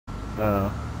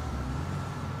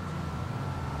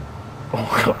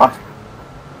Oh god.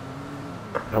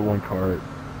 That one car.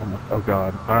 Oh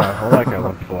god. Alright, well that guy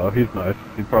went slow. He's nice.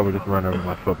 He probably just ran over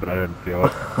my foot, but I didn't feel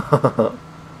it.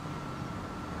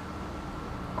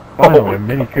 Finally,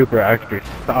 Mini Cooper actually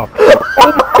stopped.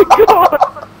 Oh my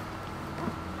god!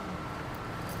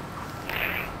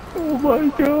 Oh my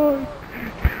god!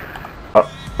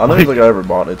 I don't think I ever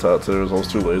bought any tattoos. I was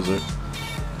too lazy.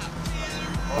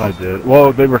 I did.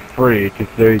 Well, they were free because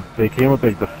they came with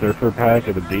like the surfer pack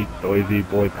or the beach lazy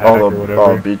boy pack or whatever.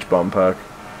 Oh, beach bum pack.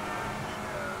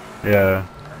 Yeah.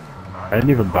 I didn't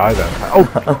even buy that pack.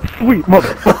 Oh, sweet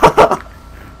mother.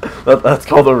 That's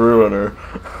called a ruiner.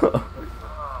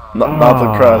 Not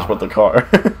the crash, but the car.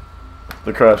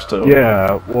 The crash too.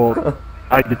 Yeah. Well,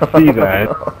 I could see that.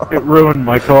 It ruined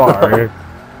my car.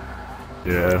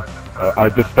 Yeah. I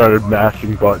just started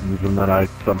mashing buttons and then I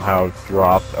somehow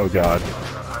dropped. Oh god.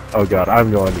 Oh god, I'm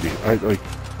going to be... like,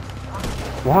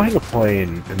 flying a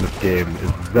plane in this game is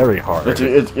very hard.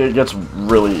 It gets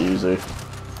really easy.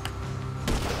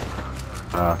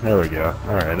 There we go.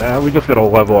 Alright, we just gotta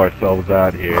level ourselves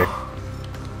out here.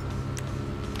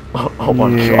 Oh my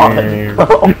god.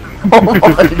 Oh my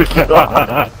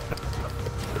god.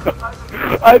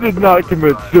 I did not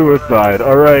commit suicide,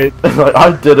 alright?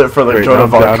 I did it for the good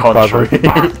of our country.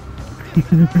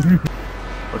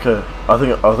 Okay, I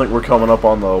think we're coming up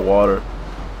on the water.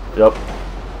 Yep.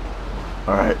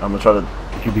 Alright, I'm gonna try to...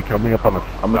 You should be coming up on the...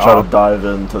 I'm gonna try to dive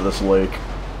into this lake.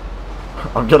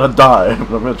 I'm gonna die,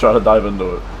 but I'm gonna try to dive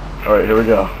into it. Alright, here we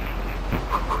go.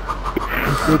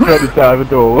 You're trying to dive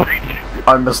into a lake.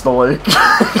 I missed the lake.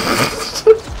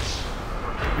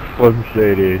 Slim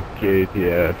Shady,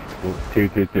 GTS,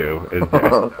 222 is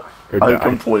dead. I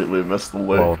completely missed the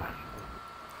lake. Well,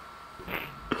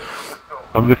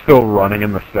 I'm just still running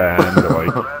in the sand.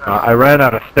 Like, I ran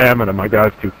out of stamina. My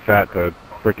guy's too fat to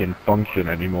freaking function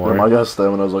anymore. Yeah, my guy's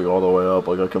stamina's like all the way up.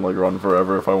 Like I can like run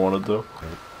forever if I wanted to.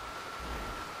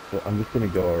 So I'm just gonna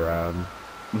go around.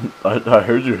 I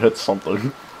heard you hit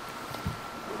something.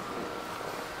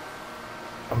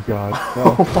 Oh god.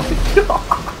 No. Oh my god.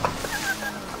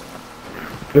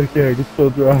 It's okay, I can still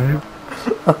drive.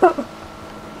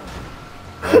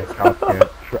 The cop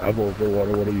can't travel over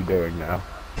water. What are you doing now?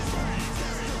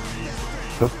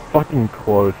 So fucking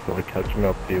close to like catching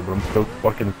up to you, but I'm so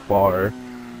fucking far.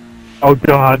 Oh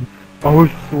god. Oh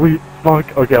sweet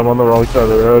fuck. Okay, I'm on the wrong side of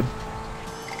the road.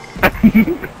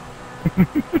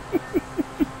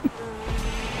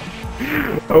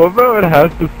 I love how it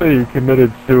has to say you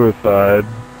committed suicide.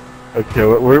 Okay,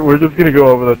 we're just gonna go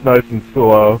over this nice and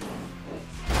slow.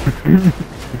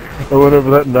 I went over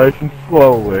that nice and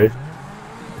slowly.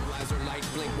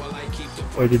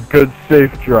 Like a good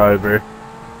safe driver.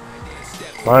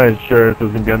 My insurance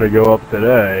isn't gonna go up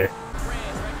today.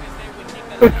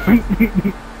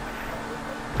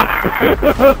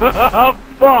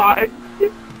 Fuck!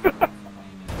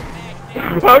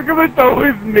 How come it's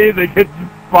always me that gets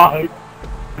fucked?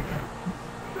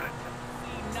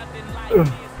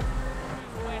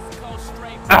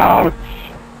 Ouch!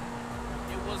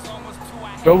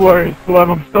 Don't worry, Slim,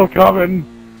 I'm still coming.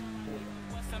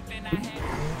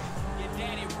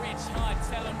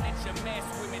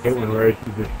 I hate when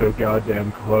races are so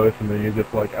goddamn close and then you're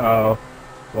just like, oh,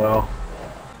 well.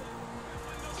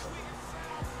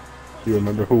 Do you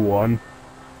remember who won?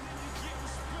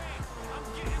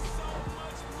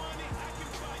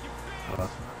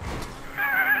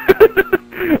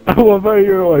 I love how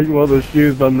you're like, well, the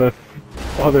shoe's on the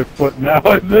other foot now,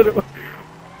 and then it was...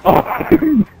 Oh.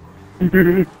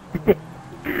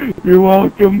 You're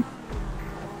welcome.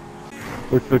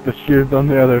 Looks like the shoe's on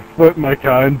the other foot, my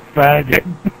kind faggot.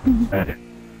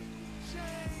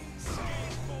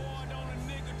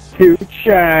 2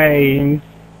 chains.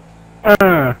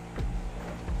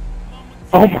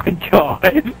 Oh my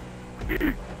god.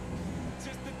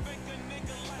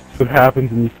 What happens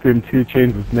when you scream 2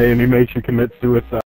 Chainz' name? He makes you commit suicide.